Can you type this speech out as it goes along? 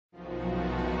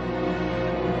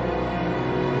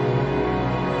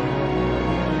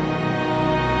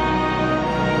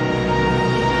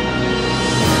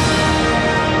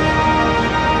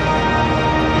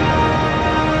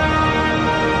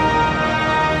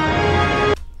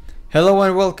Hello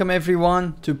and welcome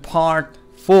everyone to part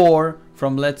 4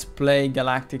 from Let's Play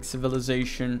Galactic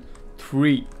Civilization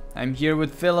 3. I'm here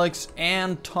with Felix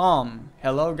and Tom.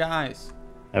 Hello guys.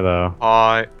 Hello.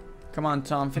 Hi. Come on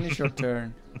Tom, finish your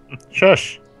turn.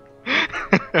 Shush!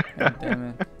 God damn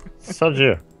it.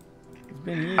 Sergiu. It's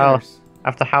been years.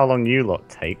 After how long you lot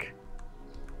take?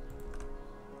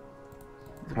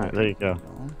 Alright, there you go.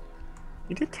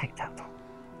 You did take that long.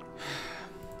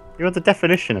 You're the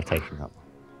definition of taking that long.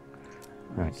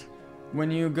 Right. When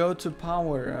you go to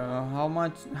power, how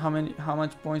much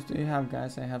points do you have,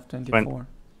 guys? I have 24.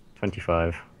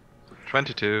 25.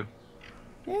 22.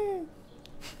 Yay.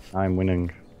 I'm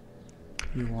winning.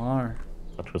 You are.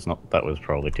 That was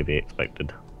probably to be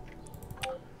expected.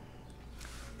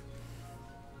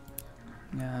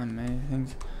 Yeah, many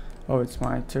things. Oh, it's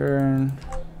my turn.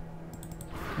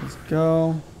 Let's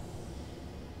go.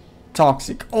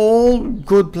 Toxic. All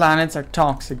good planets are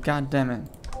toxic. God damn it.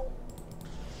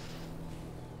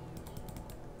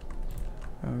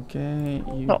 Okay,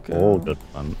 you Not go. all good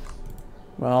fun.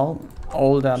 Well,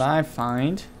 all that I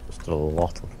find. Just a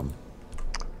lot of them.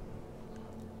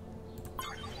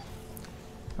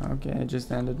 Okay, I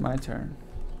just ended my turn.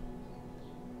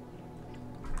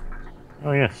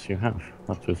 Oh yes, you have.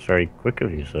 That was very quick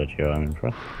of you, Sergio. I'm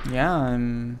impressed. Yeah,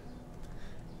 I'm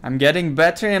getting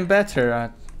better and better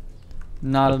at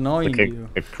not annoying you.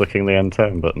 Clicking the end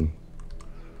turn button.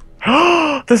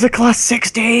 There's a class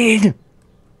 16!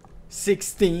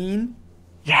 16?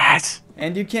 Yes!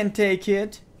 And you can take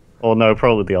it? Or no,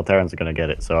 probably the Alterans are going to get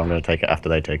it, so I'm going to take it after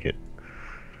they take it.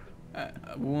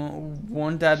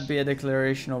 Won't that be a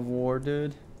declaration of war,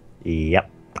 dude?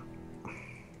 Yep.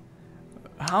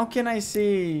 How can I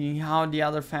see how the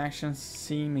other factions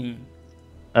see me?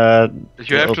 You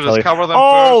have to discover them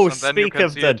oh, first, and then you speak can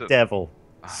of see the it. devil.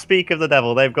 Speak of the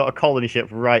devil. They've got a colony ship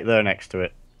right there next to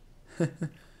it.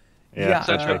 Yeah,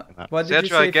 what did you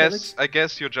say, Felix? I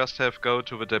guess you just have to go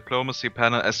to the diplomacy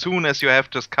panel. As soon as you have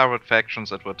discovered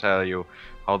factions, it will tell you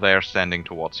how they are standing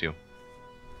towards you.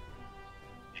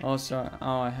 Oh, sorry.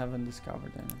 Oh, I haven't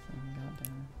discovered anything. God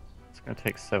damn it. It's going to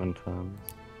take 7 turns.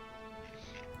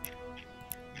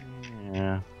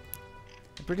 Yeah.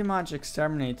 I pretty much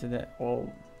exterminated it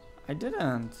all. I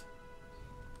didn't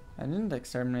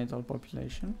exterminate all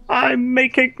population. I'm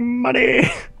making money!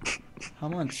 How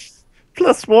much?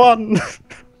 +1!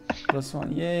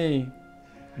 +1, yay!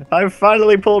 I've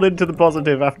finally pulled into the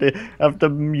positive after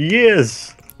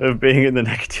years of being in the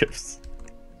negatives.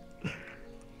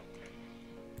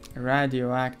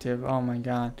 Radioactive, oh my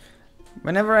god.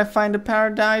 Whenever I find a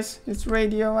paradise, it's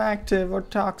radioactive or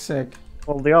toxic.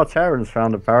 Well, the Alterans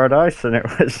found a paradise and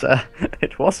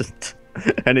it wasn't.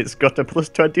 And it's got a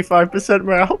 +25%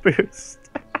 morale boost.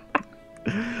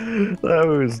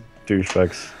 Those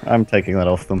douchebags. I'm taking that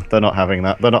off them. They're not having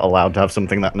that. They're not allowed to have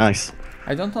something that nice.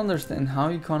 I don't understand how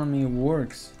economy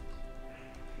works.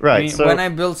 Right, I mean, so when I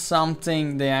build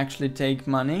something, they actually take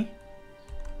money?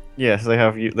 yes, they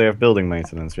have building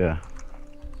maintenance, yeah.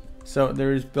 So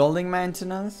there is building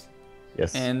maintenance?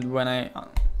 Yes. And when I...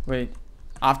 wait.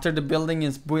 After the building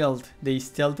is built, they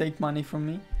still take money from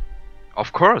me?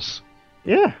 Of course.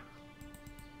 Yeah.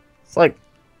 It's like...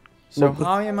 So well,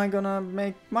 how am I gonna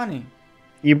make money?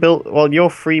 Well, your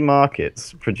free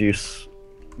markets produce...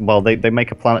 Well, they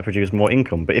make a planet produce more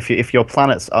income, but if your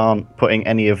planets aren't putting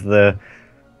any of the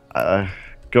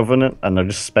governance and they're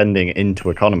just spending it into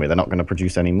economy, they're not going to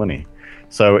produce any money.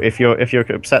 So if you're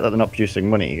upset that they're not producing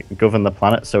money, govern the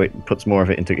planet so it puts more of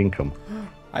it into income.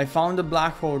 I found a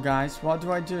black hole, guys. What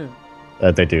do I do?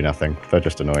 They do nothing. They're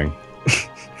just annoying.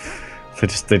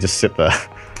 they just sit there.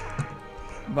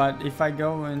 But if I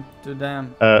go into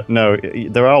them... no,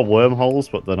 there are wormholes,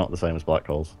 but they're not the same as black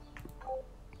holes.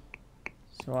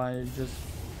 So I just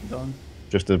don't...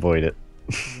 Just avoid it.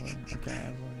 Okay,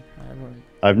 I avoid.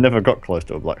 I've never got close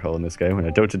to a black hole in this game, and I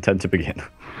don't intend to begin.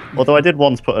 Although I did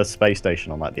once put a space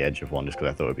station on like the edge of one, just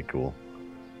because I thought it'd be cool.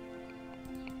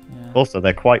 Yeah. Also,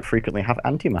 they quite frequently have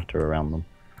antimatter around them.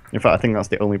 In fact, I think that's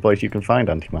the only place you can find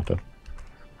antimatter.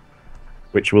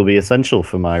 Which will be essential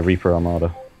for my Reaper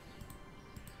Armada.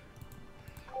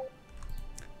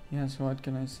 Yeah, so what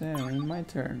can I say? My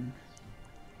turn.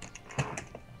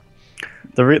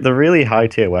 The really high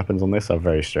tier weapons on this have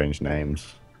very strange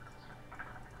names.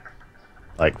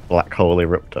 Like Black Hole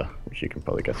Eruptor, which you can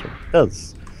probably guess what it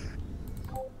does.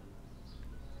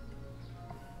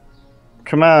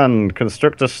 Command,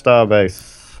 construct a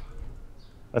starbase.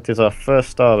 That is our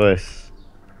first starbase.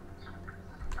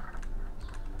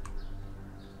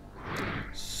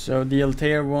 So the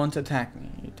Altair won't attack me,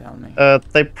 you tell me?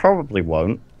 They probably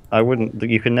won't. I wouldn't.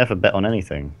 You can never bet on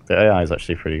anything. The AI is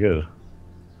actually pretty good.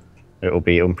 It'll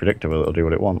be unpredictable. It'll do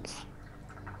what it wants.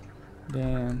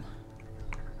 Damn.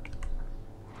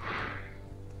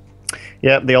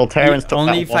 Yeah, the Alterans took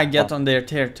Only that if I one get plan. on their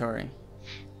territory.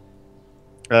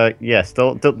 Yes.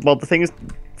 Well, the thing is,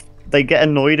 they get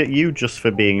annoyed at you just for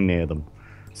being near them.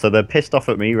 So they're pissed off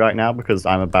at me right now because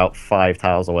I'm about 5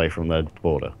 tiles away from their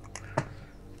border.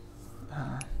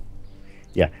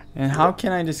 Yeah. And how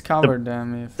can I discover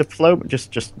them if...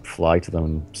 Just fly to them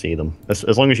and see them.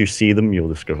 As long as you see them, you'll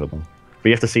discover them. But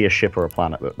you have to see a ship or a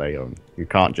planet that they own. You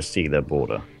can't just see their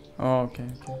border. Oh, okay.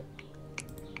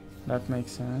 That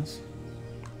makes sense.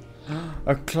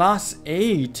 A class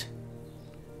 8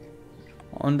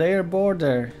 on their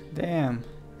border. Damn.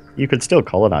 You could still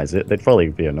colonize it. They'd probably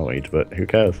be annoyed, but who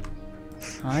cares?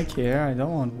 I care. I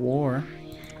don't want war.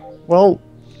 Well,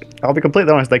 I'll be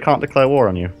completely honest. They can't declare war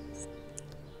on you.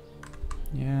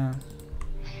 Yeah.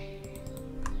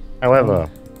 However,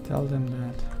 Tell them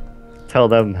that. tell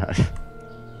them that.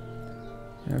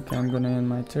 Okay, I'm gonna end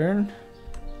my turn.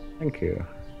 Thank you.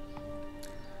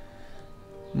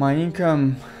 My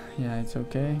income, yeah, it's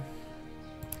okay.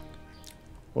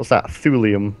 What's that?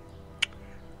 Thulium.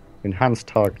 Enhanced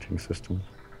targeting systems.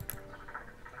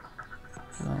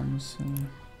 Let me see.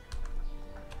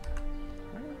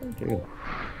 Dude.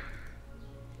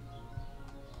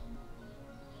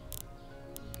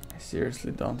 I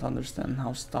seriously don't understand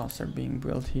how stuffs are being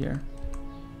built here.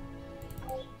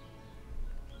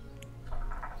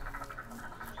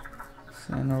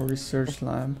 Xeno Research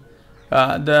Lab.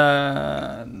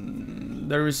 The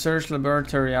research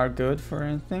laboratory are good for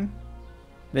anything?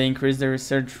 They increase the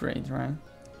research rate, right?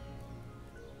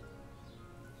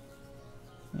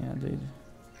 Yeah, they do.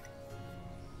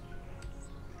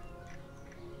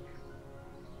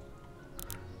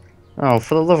 Oh,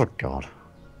 for the love of God.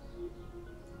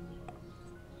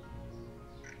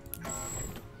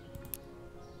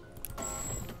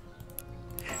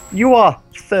 You are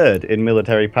 3rd in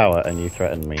military power and you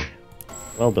threaten me.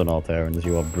 Well done, Alterans.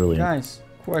 You are brilliant. Guys,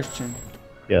 question.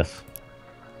 Yes.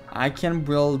 I can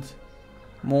build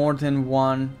more than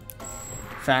one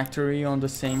factory on the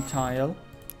same tile?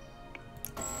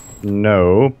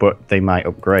 No, but they might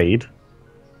upgrade.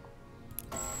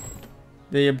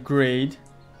 They upgrade.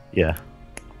 Yeah.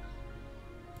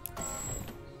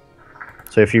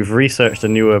 So if you've researched a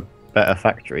newer, better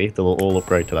factory, they'll all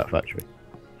upgrade to that factory.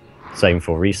 Same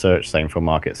for research, same for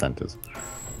market centers.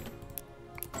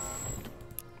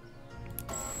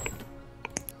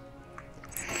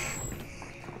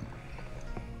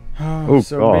 Oh,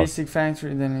 so God. basic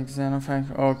factory, then a Xeno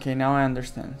factory. Okay, now I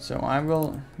understand. So I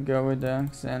will go with the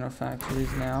Xeno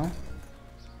factories now.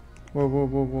 Whoa, whoa,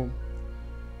 whoa, whoa.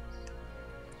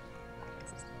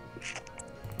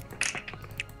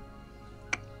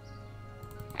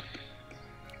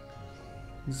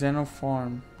 Xeno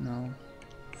farm, no.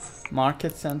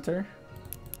 Market center?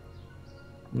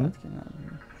 That cannot be.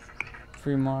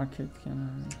 Free market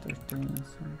cannot be. Entertainment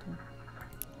center.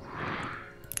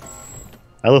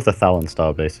 I love the Thalan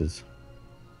star bases.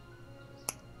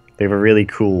 They have a really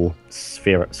cool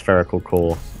spherical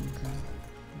core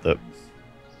that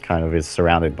kind of is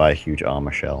surrounded by a huge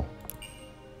armor shell.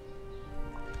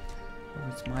 Oh,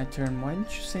 it's my turn. Why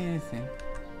didn't you say anything?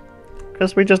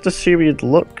 Because we just assume you'd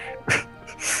look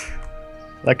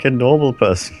like a normal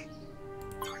person.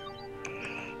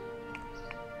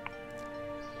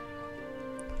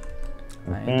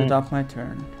 I ended up my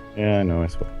turn. Yeah, I know, I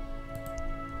suppose.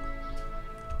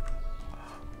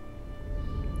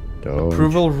 Don't.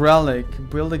 Approval relic.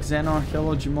 Build a Xeno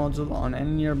archaeology module on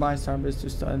any nearby starbase to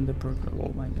study the program.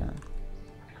 Oh my god.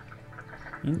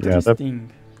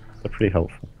 Interesting. They're pretty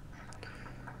helpful.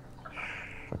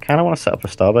 I kind of want to set up a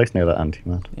starbase near that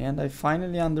antimatter. And I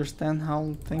finally understand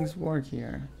how things work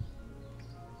here.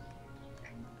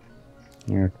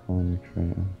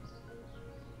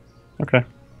 Okay.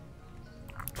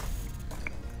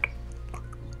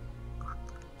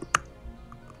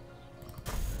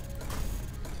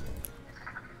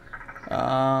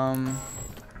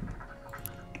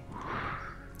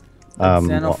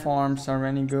 Xeno farms are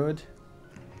any good?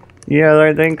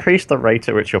 Yeah, they increase the rate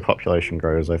at which your population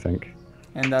grows, I think.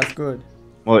 And that's good.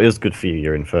 Well, it is good for you,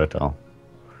 you're infertile.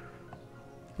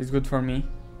 It's good for me?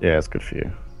 Yeah, it's good for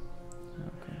you.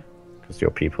 Okay. Because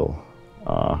your people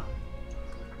are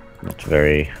not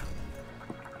very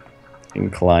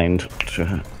inclined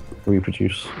to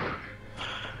reproduce.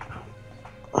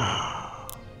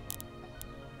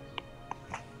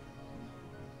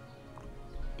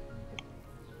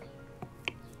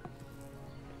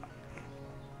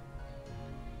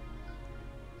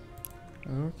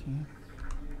 Okay.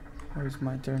 Oh, it's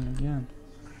my turn again.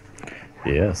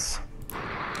 Yes.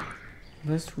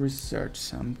 Let's research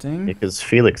something. Because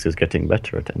Felix is getting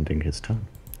better at ending his turn.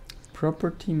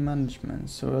 Property management,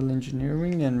 soil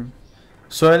engineering and...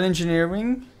 Soil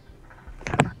engineering?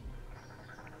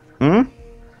 Hmm?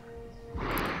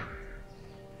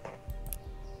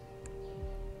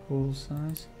 Full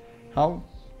size. How?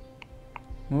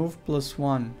 Move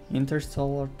 +1.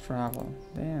 Interstellar travel.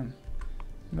 Damn.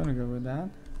 I'm gonna go with that.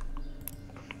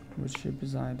 Which ship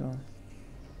is idle?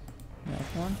 That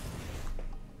one?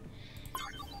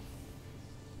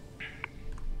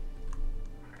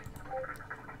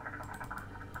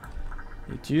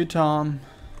 It's you, Tom.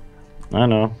 I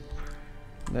know.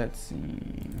 Let's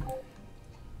see.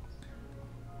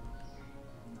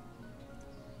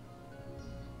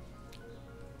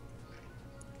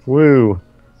 Woo.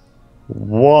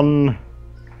 One.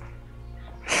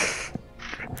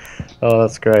 Oh,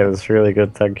 that's great. That's really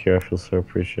good. Thank you. I feel so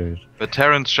appreciated. The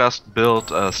Terrans just built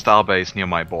a starbase near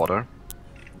my border.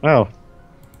 Oh.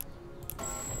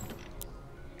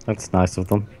 That's nice of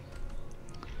them.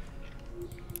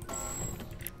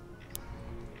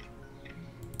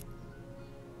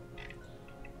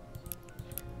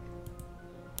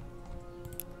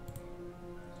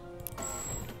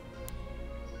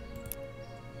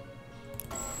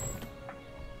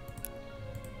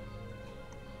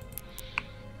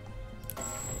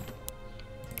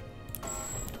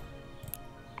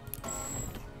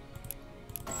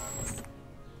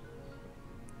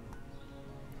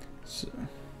 So,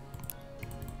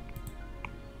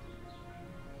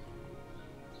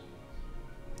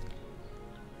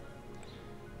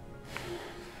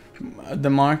 the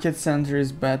market center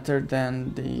is better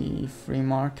than the free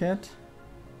market?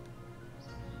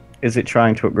 Is it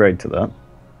trying to upgrade to that?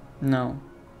 No.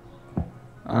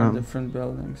 On different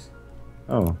buildings.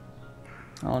 Oh.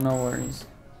 Oh, no worries.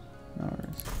 No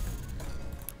worries.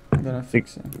 I'm gonna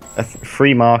fix it.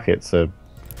 Free markets are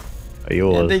Yeah,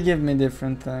 yours. they give me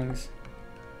different things.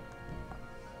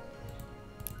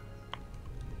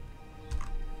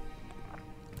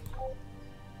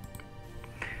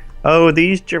 Oh,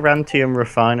 these gerantium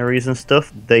refineries and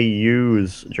stuff, they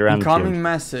use gerantium. Incoming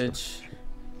message.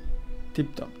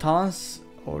 Tip top. Tans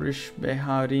Orish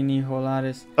Beharini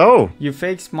Holares. Oh! You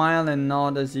fake smile and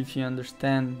nod as if you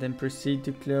understand, then proceed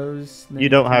to close. You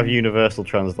don't have universal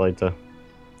translator.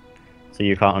 So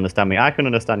you can't understand me. I can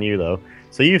understand you though.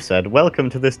 So you said, welcome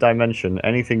to this dimension.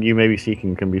 Anything you may be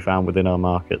seeking can be found within our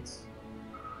markets.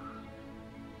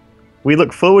 We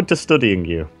look forward to studying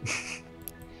you.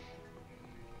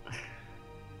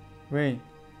 Wait.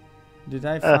 Did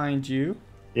I find you?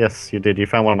 Yes, you did. You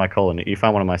found one of my colony. You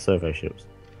found one of my survey ships.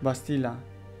 Bastila.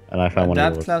 And I found one of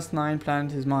That yours. class 9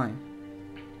 planet is mine.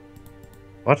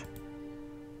 What?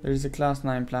 There's a class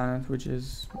 9 planet which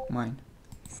is mine.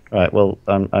 Right, well,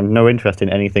 I'm no interest in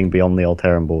anything beyond the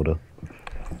Alteran border.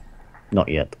 Not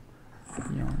yet.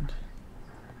 Beyond.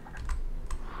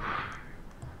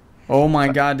 Oh my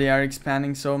god, they are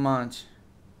expanding so much.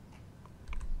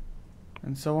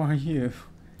 And so are you.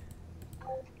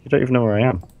 You don't even know where I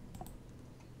am.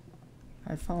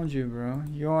 I found you, bro.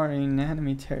 You are in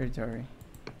enemy territory.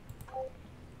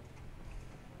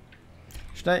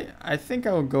 I think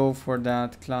I will go for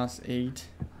that class 8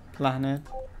 planet.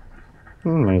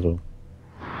 May as well.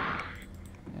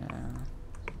 Yeah.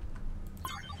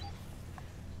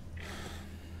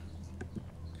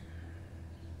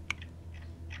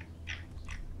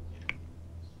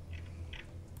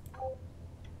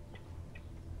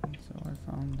 So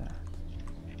I found that.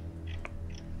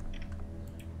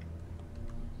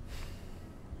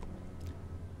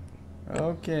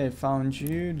 Okay, found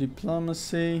you.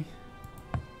 Diplomacy.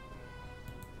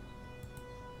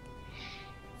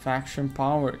 Faction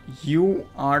power. You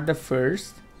are the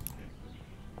first.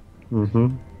 Mm-hmm.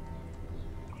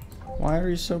 Why are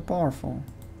you so powerful?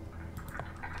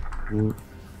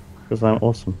 Because I'm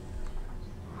awesome.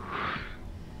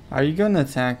 Are you gonna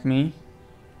attack me?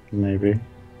 Maybe.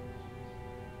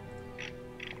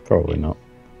 Probably not.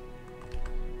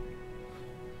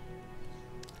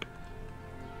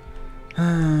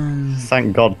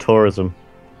 Thank God tourism.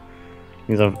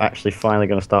 Means I'm actually finally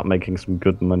going to start making some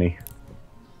good money.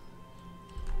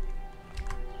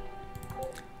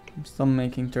 I'm still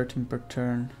making 13 per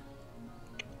turn.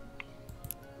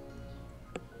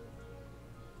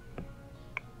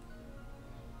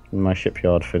 My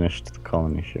shipyard finished the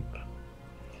colony ship.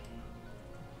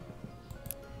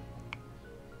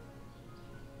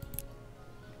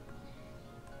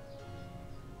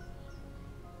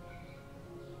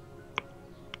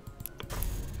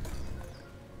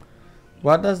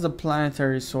 What does the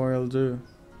planetary soil do?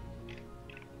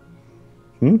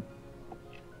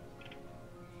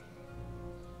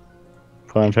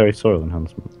 Planetary soil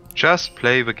enhancement. Just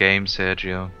play the game,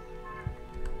 Sergio.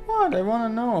 What? I want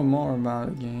to know more about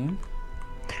the game.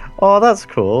 Oh, that's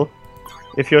cool.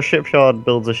 If your shipyard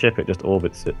builds a ship, it just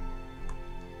orbits it.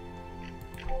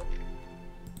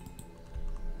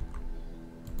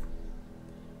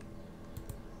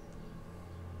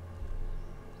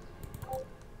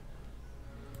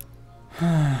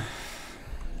 Yeah,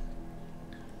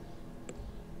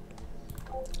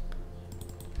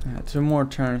 2 more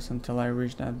turns until I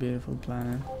reach that beautiful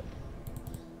planet.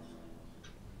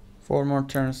 4 more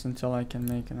turns until I can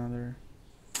make another.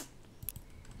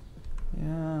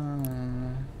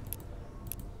 Yeah.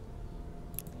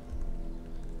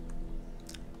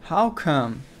 How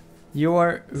come you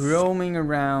are roaming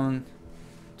around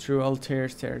through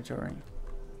Altair's territory?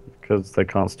 Because they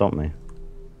can't stop me.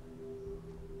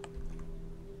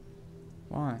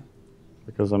 Why?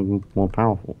 Because I'm more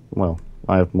powerful. Well,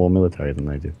 I have more military than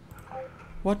they do.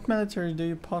 What military do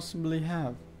you possibly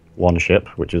have? 1 ship,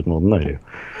 which is more than they do.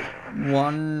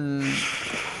 1.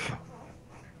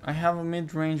 I have a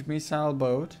mid-range missile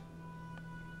boat.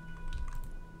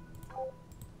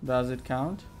 Does it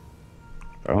count?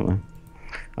 Apparently.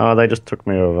 Oh, they just took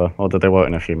me over. Or did they won't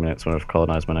in a few minutes when I've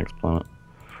colonized my next planet.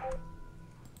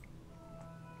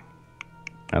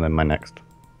 And then my next.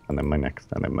 And then my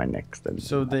next. And then my next. And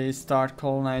So they start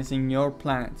colonizing your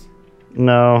planet.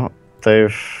 no,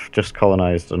 they've just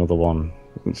colonized another one.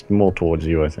 It's more towards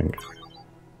you, I think.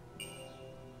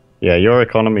 Yeah, your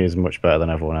economy is much better than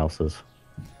everyone else's.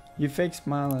 You fake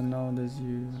smile and know this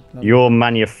you. Your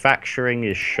manufacturing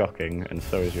is shocking, and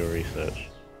so is your research.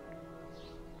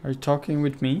 Are you talking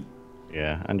with me?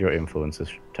 Yeah, and your influence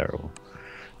is terrible.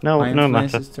 No, My no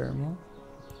influence matter. is terrible.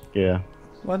 Yeah.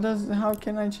 What does? How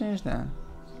can I change that?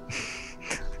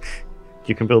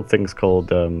 You can build things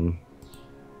called, what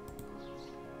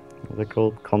are they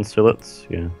called? Consulates?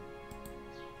 Yeah.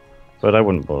 But I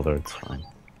wouldn't bother, it's fine.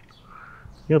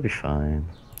 You'll be fine.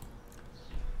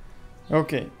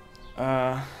 Okay.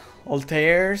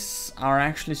 Altair's are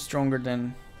actually stronger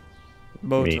than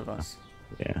both Me. of us.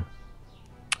 Yeah.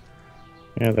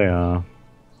 Yeah, they are.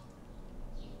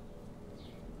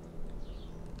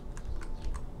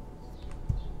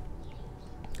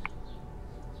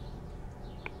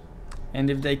 And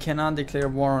if they cannot declare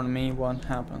war on me, what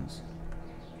happens?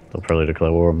 They'll probably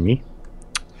declare war on me.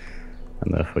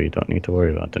 And therefore you don't need to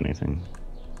worry about anything.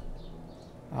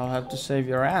 I'll have to save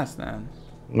your ass then.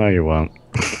 No, you won't.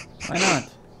 Why not?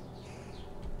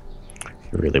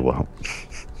 You really won't.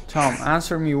 Tom,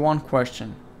 answer me one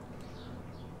question.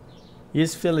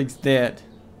 Is Felix dead?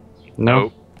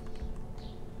 No.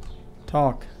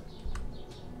 Talk.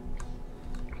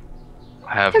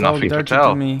 I have Talk nothing to dirty tell.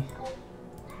 to me.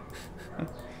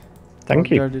 Thank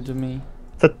Talk you. dirty to me.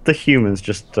 The humans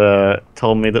just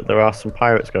told me that there are some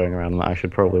pirates going around and that I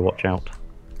should probably watch out.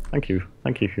 Thank you.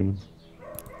 Thank you, humans.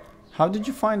 How did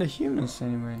you find the humans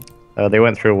anyway? They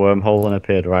went through a wormhole and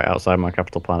appeared right outside my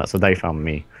capital planet, so they found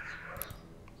me.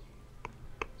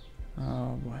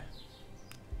 Oh boy.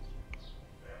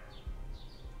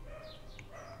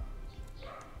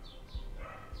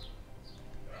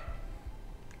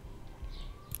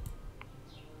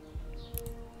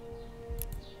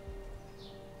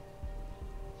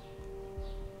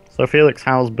 So Felix,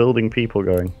 how's building people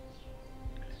going?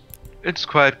 It's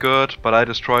quite good, but I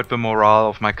destroyed the morale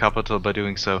of my capital by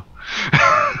doing so.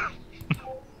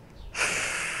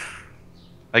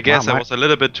 I guess I was a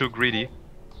little bit too greedy.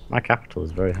 My capital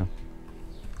is very high.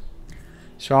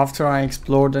 So after I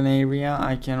explored an area,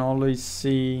 I can always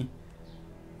see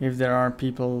if there are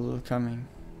people coming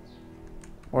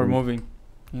or moving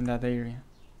in that area.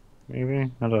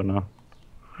 Maybe? I don't know.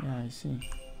 Yeah, I see.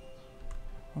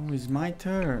 Oh, it's my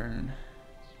turn.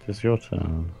 It's your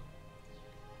turn.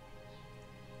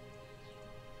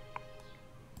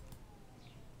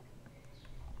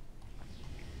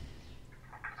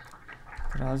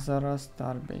 Razara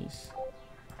Starbase.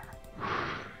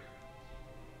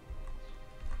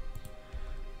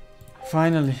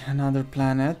 Finally, another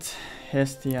planet.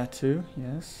 Hestia 2,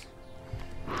 yes.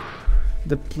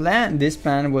 This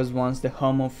planet was once the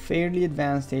home of fairly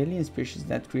advanced alien species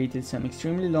that created some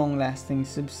extremely long-lasting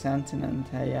subsentient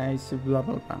AI blah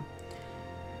blah blah.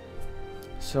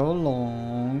 So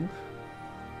long.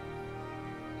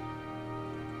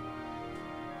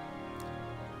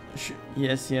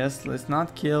 Yes, let's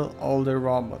not kill all the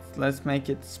robots. Let's make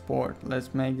it sport.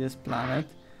 Let's make this planet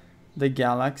the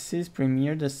galaxy's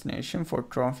premier destination for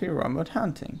trophy robot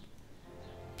hunting.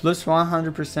 Plus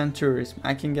 100% tourism.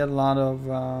 I can get a lot of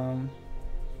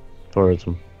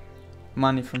Tourism.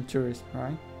 money from tourism,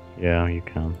 right? Yeah, you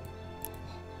can.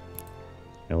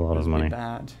 A lot of Must be money.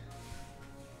 bad.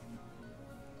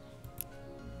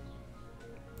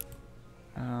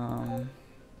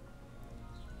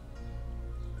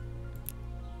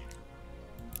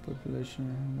 population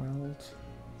and wealth.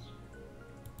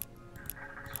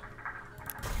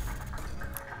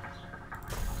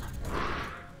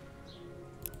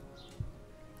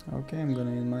 Okay, I'm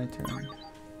gonna end my turn.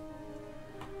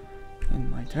 And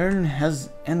my turn has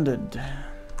ended.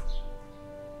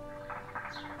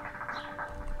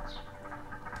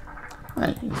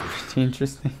 Right, it's pretty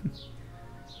interesting.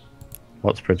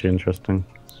 What's pretty interesting?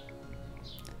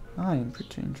 I am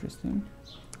pretty interesting.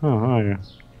 Oh, are you?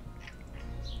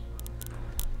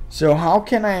 So how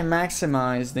can I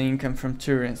maximize the income from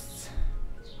tourists?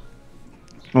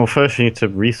 Well, first you need to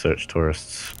research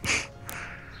tourists.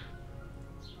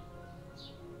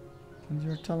 And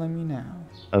you're telling me now.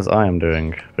 As I am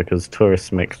doing, because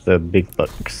tourists make the big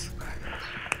bucks.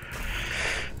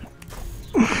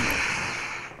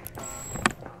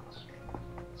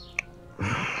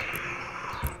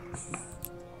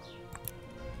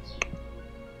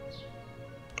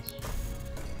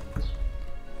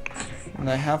 And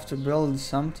I have to build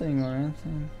something or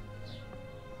anything?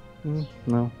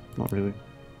 No, not really.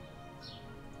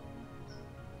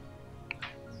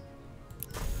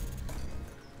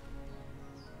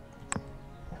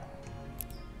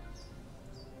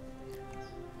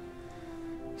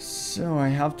 So I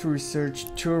have to research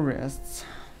tourists.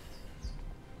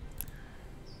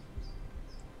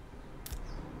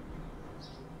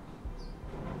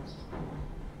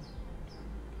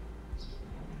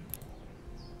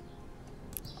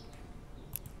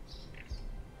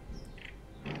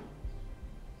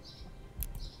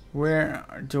 Where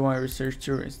do I research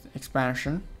tourist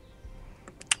expansion?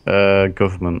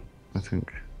 Government, I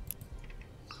think.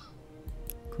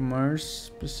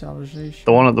 Commerce, specialization.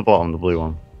 The one at the bottom, the blue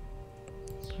one.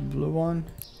 Blue one.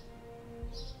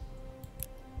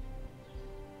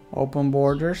 Open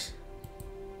borders.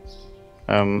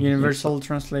 Universal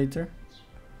translator.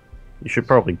 You should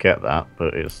probably get that,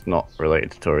 but it's not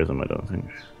related to tourism, I don't think.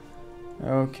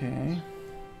 Okay.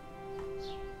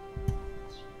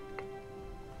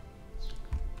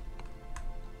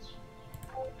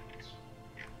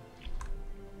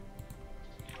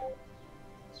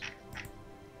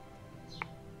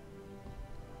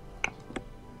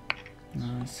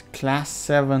 Nice. Class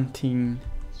 17.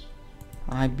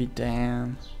 I'd be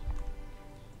damn.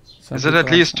 Is it at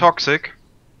least toxic?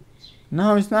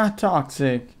 No, it's not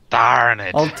toxic. Darn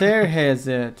it. Altair has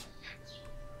it.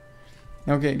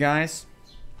 Okay, guys.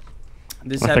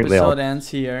 This I think they episode all- ends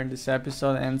here. This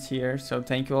episode ends here. So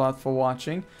thank you a lot for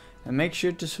watching. And make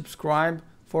sure to subscribe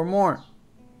for more.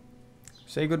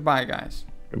 Say goodbye, guys.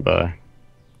 Goodbye.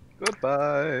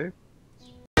 Goodbye.